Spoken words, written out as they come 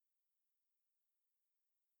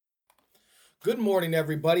Good morning,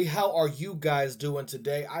 everybody. How are you guys doing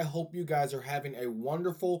today? I hope you guys are having a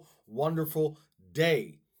wonderful, wonderful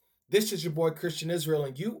day. This is your boy Christian Israel,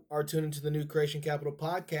 and you are tuned into the New Creation Capital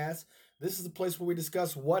podcast. This is the place where we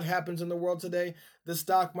discuss what happens in the world today, the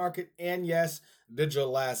stock market, and yes,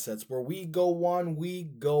 digital assets. Where we go one, we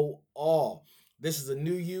go all. This is a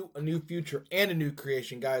new you, a new future, and a new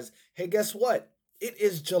creation, guys. Hey, guess what? It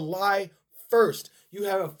is July 1st. You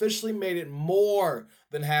have officially made it more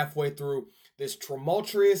than halfway through this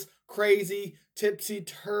tumultuous, crazy, tipsy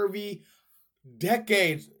turvy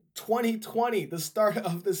decade 2020, the start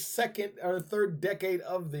of the second or third decade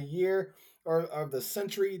of the year or of the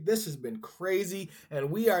century. This has been crazy,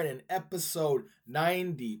 and we are in episode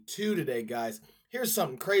 92 today, guys. Here's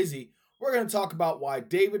something crazy. We're going to talk about why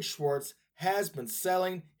David Schwartz has been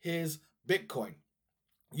selling his Bitcoin.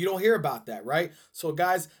 You don't hear about that, right? So,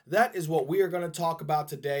 guys, that is what we are going to talk about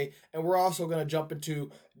today. And we're also going to jump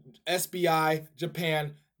into SBI,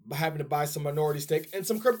 Japan, having to buy some minority stake and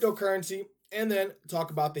some cryptocurrency, and then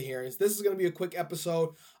talk about the hearings. This is going to be a quick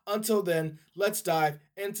episode. Until then, let's dive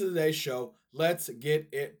into today's show. Let's get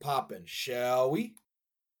it popping, shall we?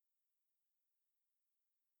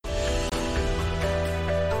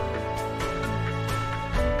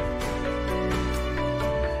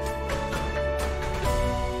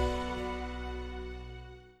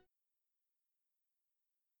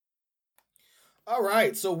 All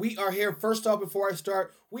right, so we are here. First off, before I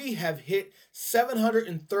start, we have hit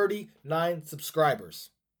 739 subscribers.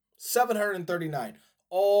 739.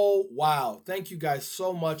 Oh, wow. Thank you guys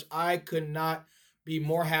so much. I could not be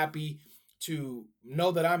more happy to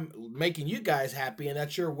know that I'm making you guys happy and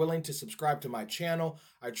that you're willing to subscribe to my channel.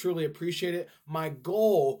 I truly appreciate it. My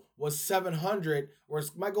goal was 700,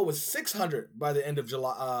 whereas my goal was 600 by the end of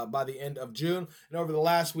July, by the end of June. And over the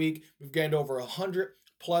last week, we've gained over 100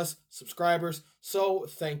 plus subscribers. So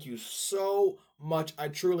thank you so much. I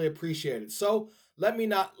truly appreciate it. So let me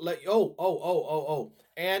not let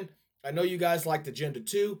and I know you guys liked Agenda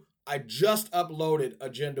 2. I just uploaded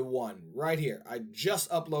Agenda 1 right here. I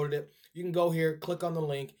just uploaded it. You can go here, click on the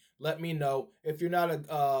link, let me know. If you're not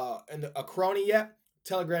a crony yet,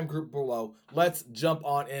 Telegram group below. Let's jump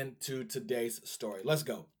on into today's story. Let's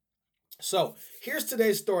go. So here's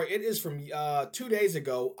today's story. It is from 2 days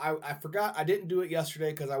ago. I forgot I didn't do it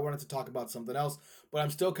yesterday because I wanted to talk about something else, but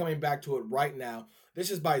I'm still coming back to it right now.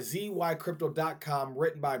 This is by zycrypto.com,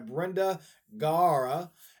 written by Brenda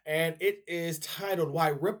Gara, and it is titled Why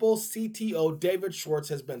Ripple CTO David Schwartz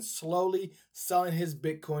Has Been Slowly Selling His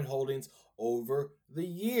Bitcoin Holdings Over the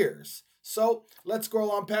Years. So let's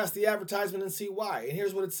scroll on past the advertisement and see why. And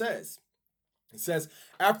here's what it says. It says,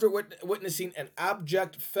 after witnessing an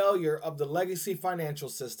abject failure of the legacy financial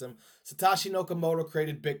system, Satoshi Nakamoto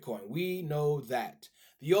created Bitcoin. We know that.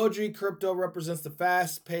 The OG crypto represents the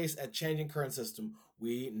fast pace at changing current system.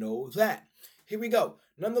 We know that. Here we go.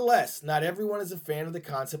 Nonetheless, not everyone is a fan of the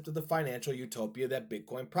concept of the financial utopia that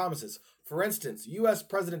Bitcoin promises. For instance, US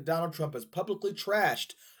President Donald Trump has publicly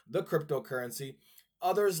trashed the cryptocurrency.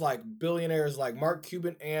 Others, like billionaires like Mark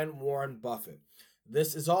Cuban and Warren Buffett.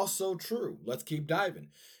 This is also true. Let's keep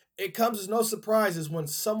diving. It comes as no surprises when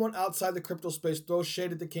someone outside the crypto space throws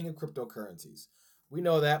shade at the king of cryptocurrencies. We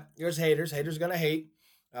know that. There's haters. Haters gonna hate.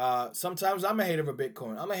 Sometimes I'm a hater of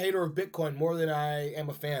Bitcoin. I'm a hater of Bitcoin more than I am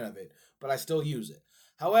a fan of it, but I still use it.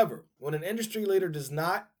 However, when an industry leader does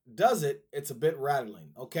it, it's a bit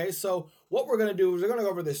rattling. Okay, so what we're gonna do is we're gonna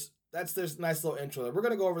go over this. That's this nice little intro. We're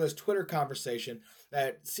gonna go over this Twitter conversation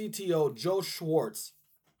that CTO Joe Schwartz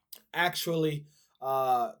actually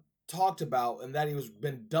talked about, and that he was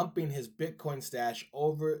been dumping his Bitcoin stash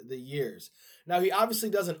over the years. Now, he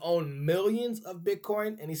obviously doesn't own millions of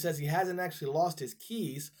Bitcoin, and he says he hasn't actually lost his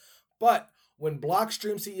keys. But when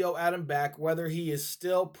Blockstream CEO Adam Back, whether he is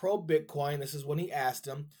still pro Bitcoin, this is when he asked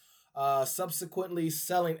him, subsequently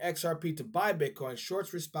selling XRP to buy Bitcoin,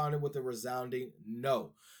 Schwartz responded with a resounding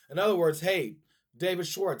no. In other words, hey, David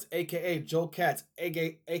Schwartz, aka Joe Katz,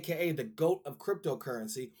 aka the GOAT of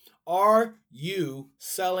cryptocurrency, are you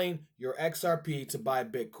selling your XRP to buy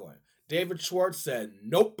Bitcoin? David Schwartz said,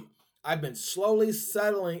 nope. I've been slowly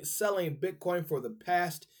selling Bitcoin for the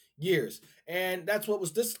past years. And that's what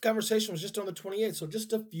was, this conversation was just on the 28th. So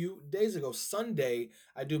just a few days ago, Sunday,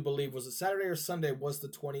 I do believe, was it Saturday or Sunday, was the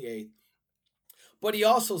 28th. But he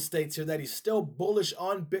also states here that he's still bullish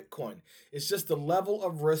on Bitcoin. It's just the level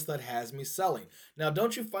of risk that has me selling. Now,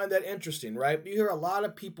 don't you find that interesting, right? You hear a lot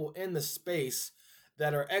of people in the space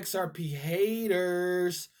that are XRP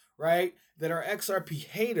haters, right? That are XRP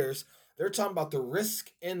haters. They're talking about the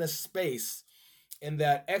risk in the space and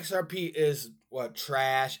that XRP is what,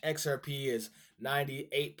 trash. XRP is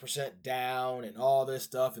 98% down and all this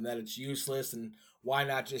stuff and that it's useless and why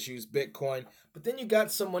not just use Bitcoin. But then you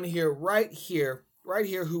got someone right here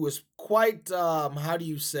who is quite, how do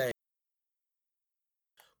you say,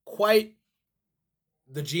 quite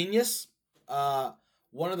the genius.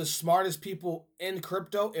 One of the smartest people in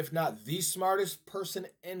crypto, if not the smartest person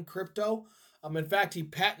in crypto. In fact, he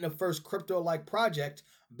patented the first crypto-like project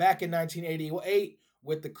back in 1988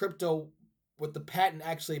 with the patent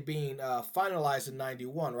actually being finalized in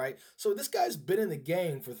 91, right? So this guy's been in the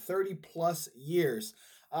game for 30 plus years.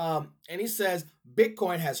 And he says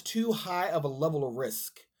Bitcoin has too high of a level of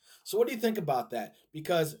risk. So what do you think about that?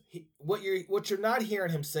 Because what you're not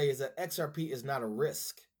hearing him say is that XRP is not a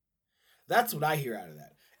risk. That's what I hear out of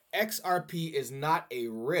that. XRP is not a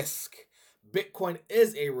risk. Bitcoin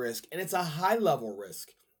is a risk, and it's a high level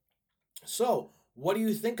risk. So, what do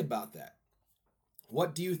you think about that?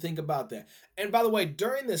 What do you think about that? And by the way,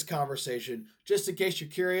 during this conversation, just in case you're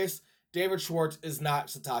curious, David Schwartz is not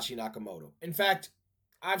Satoshi Nakamoto. In fact,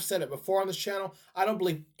 I've said it before on this channel. I don't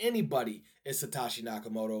believe anybody is Satoshi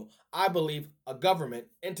Nakamoto. I believe a government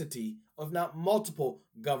entity, if not multiple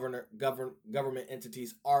government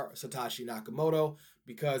entities, are Satoshi Nakamoto,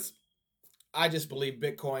 because I just believe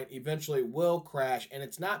Bitcoin eventually will crash. And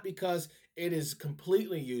it's not because it is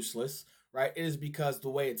completely useless, right? It is because the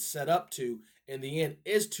way it's set up to, in the end,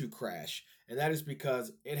 is to crash. And that is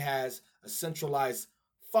because it has a centralized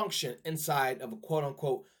function inside of a quote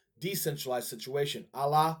unquote decentralized situation, a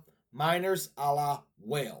la miners, a la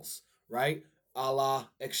whales, right? A la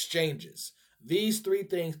exchanges. These three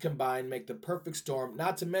things combined make the perfect storm,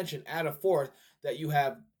 not to mention add a fourth, that you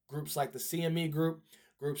have groups like the CME Group,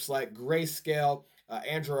 groups like Grayscale,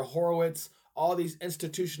 Andrew Horowitz, all these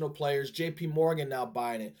institutional players, JP Morgan now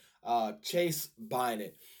buying it, Chase buying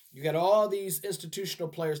it. You got all these institutional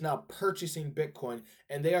players now purchasing Bitcoin,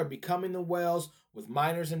 and they are becoming the whales with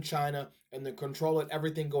miners in China and the control of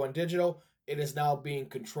everything going digital. It is now being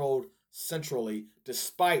controlled centrally,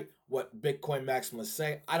 despite what Bitcoin maximalists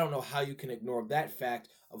say. I don't know how you can ignore that fact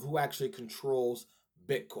of who actually controls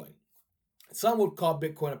Bitcoin. Some would call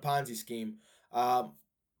Bitcoin a Ponzi scheme, but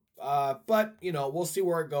we'll see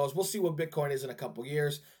where it goes. We'll see what Bitcoin is in a couple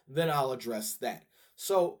years. Then I'll address that.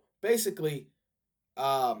 So basically,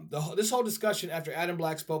 this whole discussion after Adam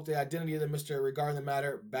Black spoke the identity of the mystery regarding the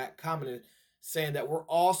matter, back commented saying that we're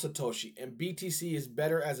all Satoshi and BTC is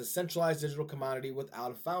better as a centralized digital commodity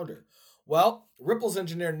without a founder. Well, Ripple's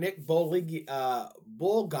engineer Nick Boulgalis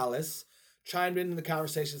chimed in the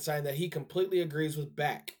conversation saying that he completely agrees with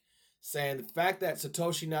Back, saying the fact that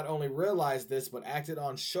Satoshi not only realized this but acted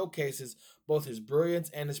on showcases both his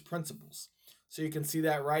brilliance and his principles. So you can see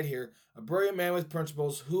that right here. A brilliant man with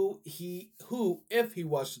principles who, if he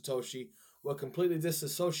was Satoshi, will completely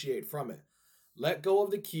disassociate from it. Let go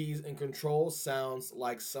of the keys and control sounds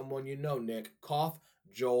like someone you know, Nick. Cough,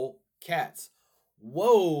 Joel Katz.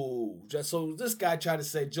 Whoa. So this guy tried to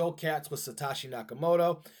say Joel Katz was Satoshi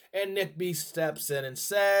Nakamoto, and Nick B steps in and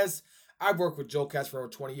says, I've worked with Joel Katz for over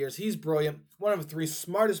 20 years. He's brilliant, one of the three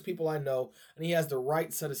smartest people I know, and he has the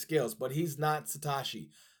right set of skills, but he's not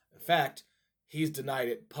Satoshi. In fact, he's denied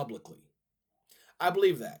it publicly. I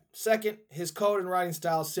believe that. Second, his code and writing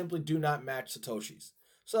style simply do not match Satoshi's.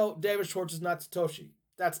 So David Schwartz is not Satoshi.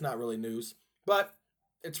 That's not really news, but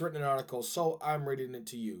it's written in an article, so I'm reading it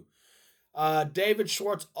to you. David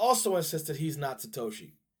Schwartz also insisted he's not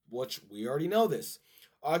Satoshi, which we already know this,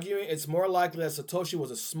 arguing it's more likely that Satoshi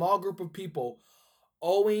was a small group of people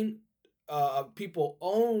owning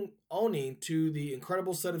to the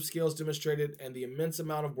incredible set of skills demonstrated and the immense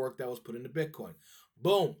amount of work that was put into Bitcoin.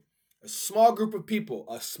 Boom. A small group of people,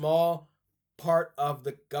 a small part of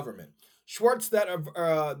the government. Schwartz then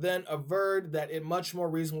averred that it's much more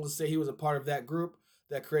reasonable to say he was a part of that group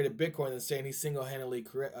that created Bitcoin than saying he single-handedly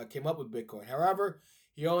came up with Bitcoin. However,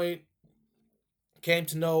 he only came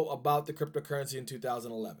to know about the cryptocurrency in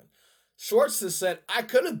 2011. Schwartz has said, I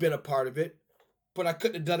could have been a part of it, but I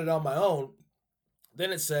couldn't have done it on my own.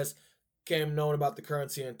 Then it says, came known about the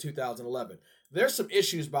currency in 2011. There's some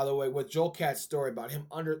issues, by the way, with Joel Katz's story about him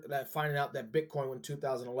finding out that Bitcoin in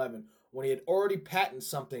 2011, when he had already patented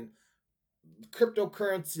something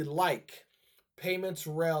cryptocurrency-like, payments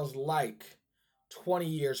rails like 20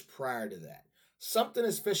 years prior to that. Something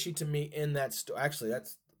is fishy to me in that story. Actually,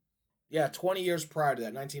 20 years prior to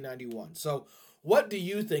that, 1991. So what do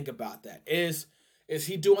you think about that? Is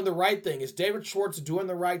he doing the right thing? Is David Schwartz doing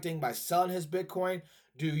the right thing by selling his Bitcoin?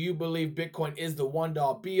 Do you believe Bitcoin is the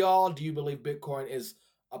one-all be-all? Do you believe Bitcoin is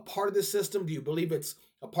a part of the system? Do you believe it's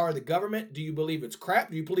a part of the government? Do you believe it's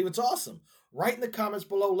crap? Do you believe it's awesome? Write in the comments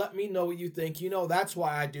below. Let me know what you think. That's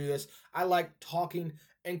why I do this. I like talking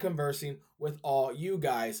and conversing with all you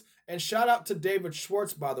guys. And shout out to David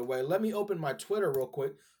Schwartz, by the way. Let me open my Twitter real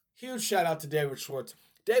quick. Huge shout out to David Schwartz.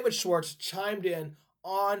 David Schwartz chimed in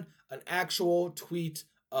on an actual tweet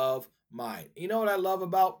of mine. You know what I love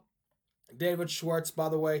about David Schwartz, by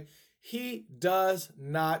the way? He does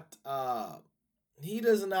not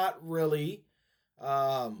really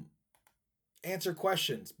answer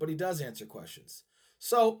questions, but he does answer questions.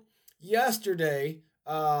 So yesterday,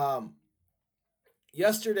 or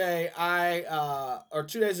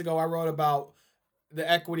 2 days ago, I wrote about the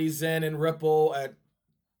equities in Ripple at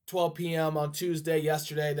 12 p.m. on Tuesday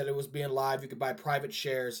yesterday, that it was being live. You could buy private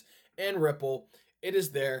shares in Ripple. It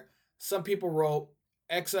is there. Some people wrote,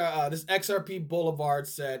 this XRP Boulevard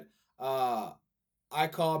said, I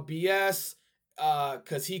call BS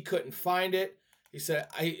because he couldn't find it. He said,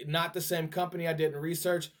 not the same company. I didn't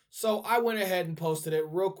research. So I went ahead and posted it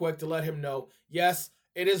real quick to let him know, yes,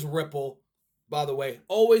 it is Ripple. By the way,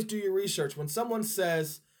 always do your research. When someone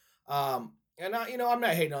says, I'm not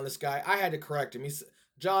hating on this guy. I had to correct him.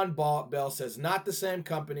 John Bell says, not the same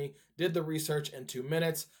company, did the research in 2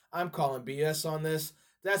 minutes. I'm calling BS on this.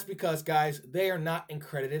 That's because, guys, they are not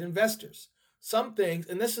accredited investors. Some things,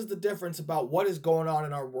 and this is the difference about what is going on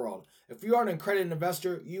in our world. If you are an accredited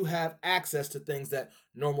investor, you have access to things that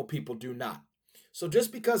normal people do not. So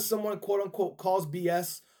just because someone, quote unquote, calls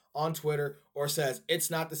BS on Twitter or says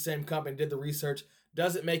it's not the same company, did the research,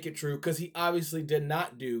 doesn't make it true, because he obviously did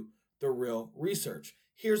not do the real research.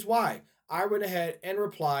 Here's why. I went ahead and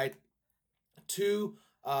replied to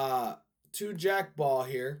Jack Ball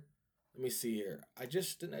here. Let me see here.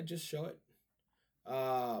 Didn't I just show it?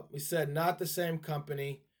 We said not the same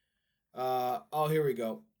company. Oh, here we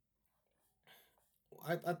go.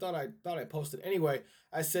 I thought I posted. Anyway,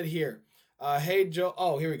 I said here, hey Joe.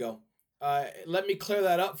 Oh, here we go. Let me clear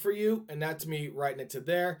that up for you, and that's me writing it to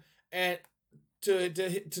there. And to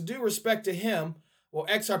do respect to him, well,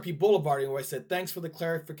 XRP Boulevard anyway said, thanks for the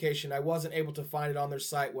clarification. I wasn't able to find it on their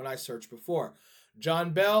site when I searched before.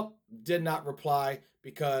 John Bell did not reply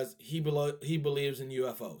because he believes in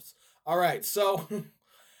UFOs. All right, so,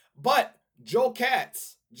 but Joel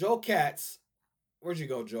Katz, where'd you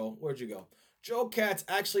go, Joel? Joel Katz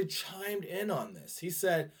actually chimed in on this. He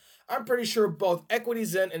said, I'm pretty sure both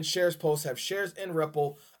Equities In and Shares Post have shares in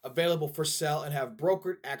Ripple available for sale and have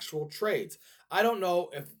brokered actual trades. I don't know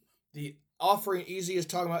if the offering Easy is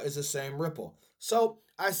talking about is the same Ripple. So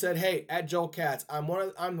I said, hey, at Joel Katz, I'm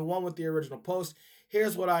the one with the original post.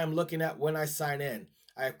 Here's what I am looking at when I sign in.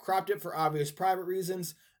 I have cropped it for obvious private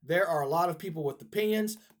reasons. There are a lot of people with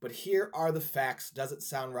opinions, but here are the facts. Does it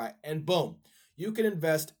sound right? And boom, you can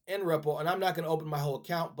invest in Ripple. And I'm not going to open my whole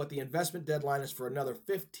account, but the investment deadline is for another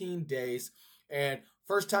 15 days. And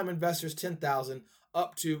first-time investors, 10,000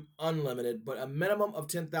 up to unlimited, but a minimum of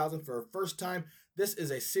 10,000 for a first time. This is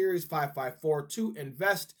a Series 554 to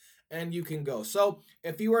invest, and you can go. So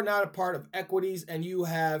if you are not a part of equities and you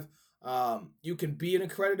have, you can be an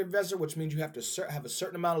accredited investor, which means you have to have a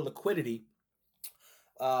certain amount of liquidity.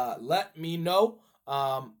 Let me know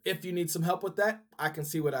if you need some help with that. I can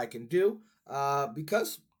see what I can do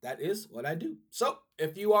because that is what I do. So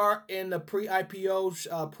if you are in the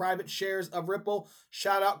pre-IPO private shares of Ripple,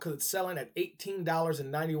 shout out because it's selling at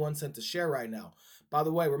 $18.91 a share right now. By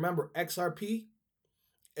the way, remember XRP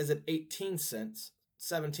is at 18 cents,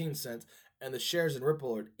 17 cents, and the shares in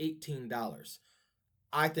Ripple are at $18.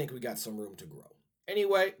 I think we got some room to grow.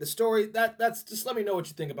 Anyway, the story, that's just let me know what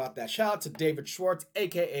you think about that. Shout out to David Schwartz,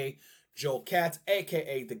 a.k.a. Joel Katz,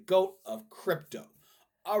 a.k.a. the GOAT of crypto.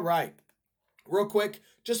 All right, real quick,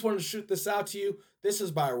 just wanted to shoot this out to you. This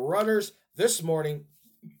is by Reuters this morning.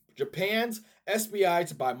 Japan's SBI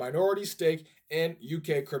to buy minority stake in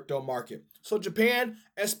UK crypto market. So Japan,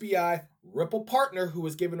 SBI, Ripple partner, who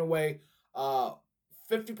is giving away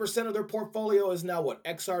 50% of their portfolio is now what?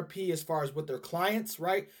 XRP as far as with their clients,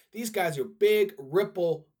 right? These guys are big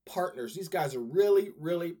Ripple partners. These guys are really,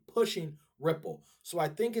 really pushing Ripple. So I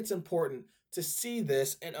think it's important to see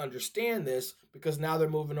this and understand this because now they're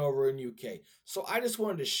moving over in UK. So I just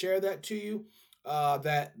wanted to share that to you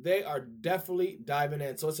that they are definitely diving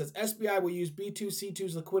in. So it says SBI will use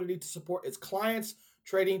B2C2's liquidity to support its clients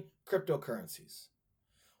trading cryptocurrencies,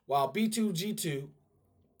 while B2G2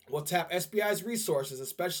 will tap SBI's resources,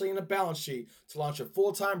 especially in the balance sheet, to launch a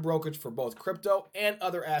full-time brokerage for both crypto and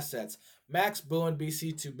other assets. Max Bowen,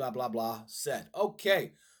 BC2, blah, blah, blah, said.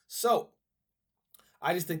 Okay, so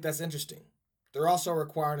I just think that's interesting. They're also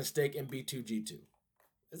requiring a stake in B2G2.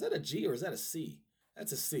 Is that a G or is that a C?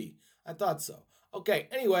 That's a C. I thought so. Okay,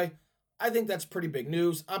 anyway, I think that's pretty big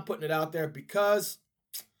news. I'm putting it out there because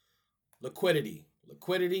liquidity,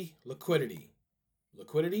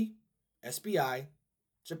 SBI,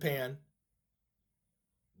 Japan,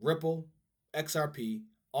 Ripple, XRP,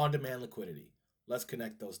 on-demand liquidity. Let's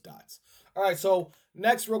connect those dots. All right, so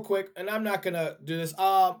next, real quick, and I'm not gonna do this.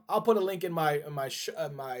 I'll put a link in my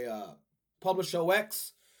Publish Show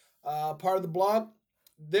X part of the blog.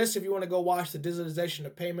 This, if you want to go watch the digitalization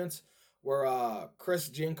of payments, where Chris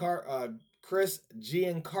Giancarlo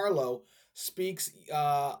speaks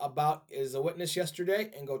about, is a witness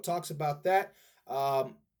yesterday, and go talks about that.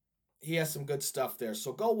 He has some good stuff there.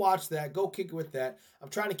 So go watch that. Go kick it with that. I'm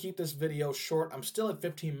trying to keep this video short. I'm still at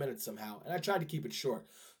 15 minutes somehow, and I tried to keep it short.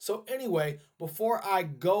 So anyway, before I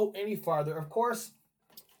go any farther, of course,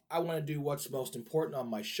 I want to do what's most important on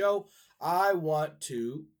my show. I want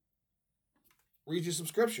to read you some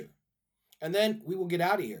scripture. And then we will get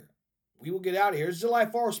out of here. We will get out of here. It's July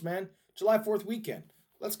 4th, man. July 4th weekend.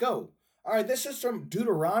 Let's go. All right, this is from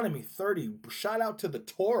Deuteronomy 30. Shout out to the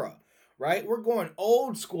Torah, right? We're going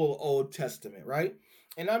old school Old Testament, right?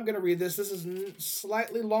 And I'm going to read this. This is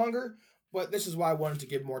slightly longer, but this is why I wanted to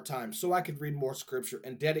give more time, so I could read more scripture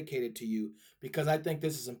and dedicate it to you, because I think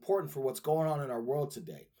this is important for what's going on in our world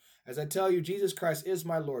today. As I tell you, Jesus Christ is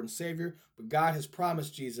my Lord and Savior, but God has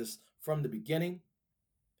promised Jesus from the beginning,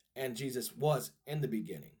 and Jesus was in the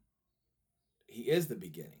beginning. He is the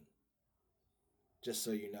beginning, just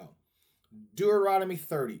so you know. Deuteronomy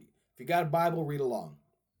 30. If you got a Bible, read along.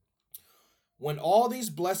 When all these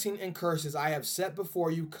blessings and curses I have set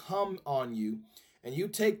before you come on you, and you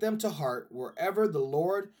take them to heart wherever the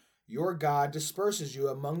Lord your God disperses you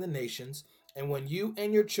among the nations, and when you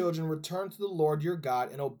and your children return to the Lord your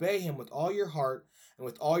God and obey him with all your heart and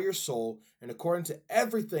with all your soul, and according to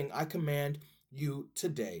everything I command you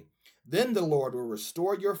today, then the Lord will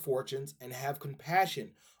restore your fortunes and have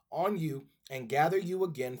compassion on you and gather you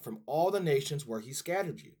again from all the nations where he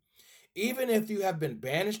scattered you. Even if you have been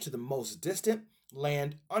banished to the most distant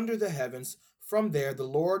land under the heavens, from there the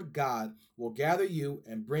Lord God will gather you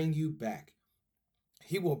and bring you back.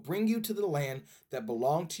 He will bring you to the land that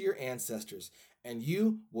belonged to your ancestors, and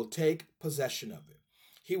you will take possession of it.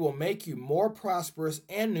 He will make you more prosperous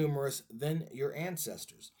and numerous than your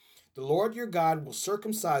ancestors. The Lord your God will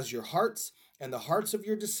circumcise your hearts and the hearts of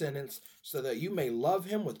your descendants, so that you may love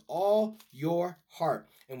him with all your heart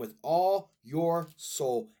and with all your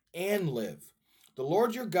soul and live. The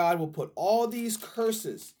Lord your God will put all these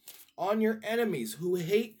curses on your enemies who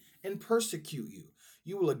hate and persecute you.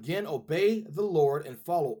 You will again obey the Lord and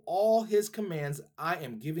follow all his commands I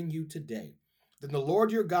am giving you today. Then the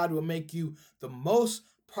Lord your God will make you the most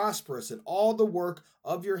prosperous in all the work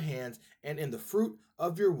of your hands and in the fruit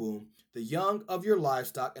of your womb, the young of your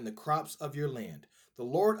livestock and the crops of your land. The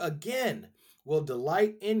Lord again will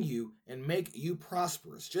delight in you and make you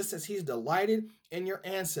prosperous, just as he's delighted in your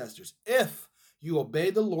ancestors, if you obey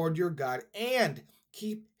the Lord your God and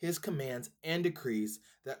keep his commands and decrees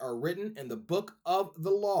that are written in the book of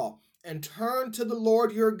the law, and turn to the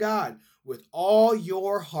Lord your God with all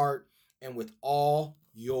your heart and with all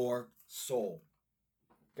your soul.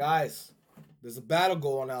 Guys, there's a battle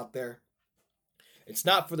going out there. It's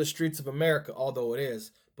not for the streets of America, although it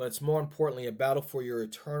is, but it's more importantly a battle for your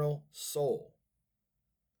eternal soul.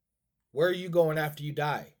 Where are you going after you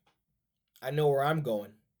die? I know where I'm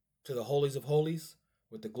going. To the holies of holies,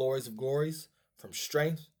 with the glories of glories, from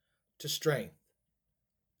strength to strength.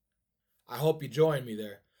 I hope you join me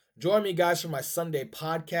there. Join me, guys, for my Sunday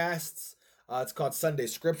podcasts. It's called Sunday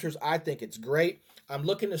Scriptures. I think it's great. I'm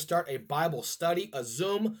looking to start a Bible study, a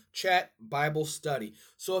Zoom chat Bible study.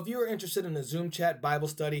 So if you're interested in a Zoom chat Bible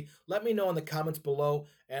study, let me know in the comments below,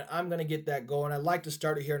 and I'm going to get that going. I'd like to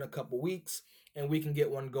start it here in a couple weeks, and we can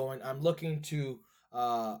get one going. I'm looking to,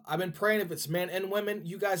 I've been praying if it's men and women.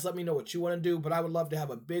 You guys let me know what you want to do, but I would love to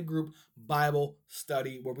have a big group Bible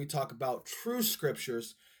study where we talk about true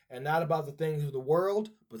scriptures and not about the things of the world,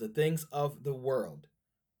 but the things of the world.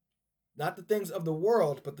 Not the things of the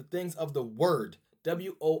world, but the things of the word.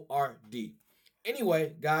 W-O-R-D.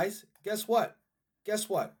 Anyway, guys, guess what? Guess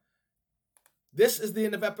what? This is the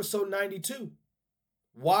end of episode 92.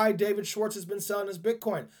 Why David Schwartz has been selling his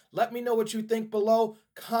Bitcoin. Let me know what you think below.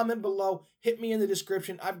 Comment below. Hit me in the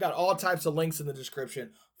description. I've got all types of links in the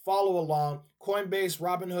description. Follow along. Coinbase,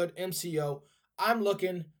 Robinhood, MCO. I'm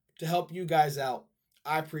looking to help you guys out.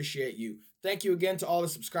 I appreciate you. Thank you again to all the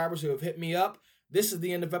subscribers who have hit me up. This is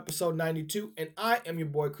the end of episode 92, and I am your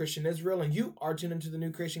boy, Christian Israel, and you are tuned into the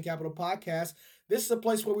New Creation Capital Podcast. This is a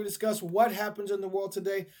place where we discuss what happens in the world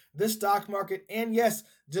today, the stock market, and yes,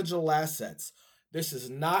 digital assets. This is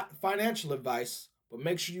not financial advice, but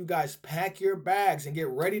make sure you guys pack your bags and get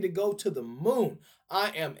ready to go to the moon. I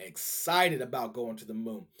am excited about going to the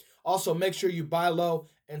moon. Also, make sure you buy low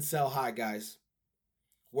and sell high, guys.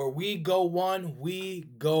 Where we go one, we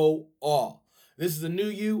go all. This is a new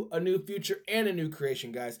you, a new future, and a new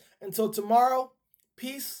creation, guys. Until tomorrow,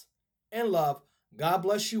 peace and love. God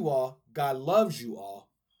bless you all. God loves you all.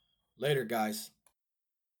 Later, guys.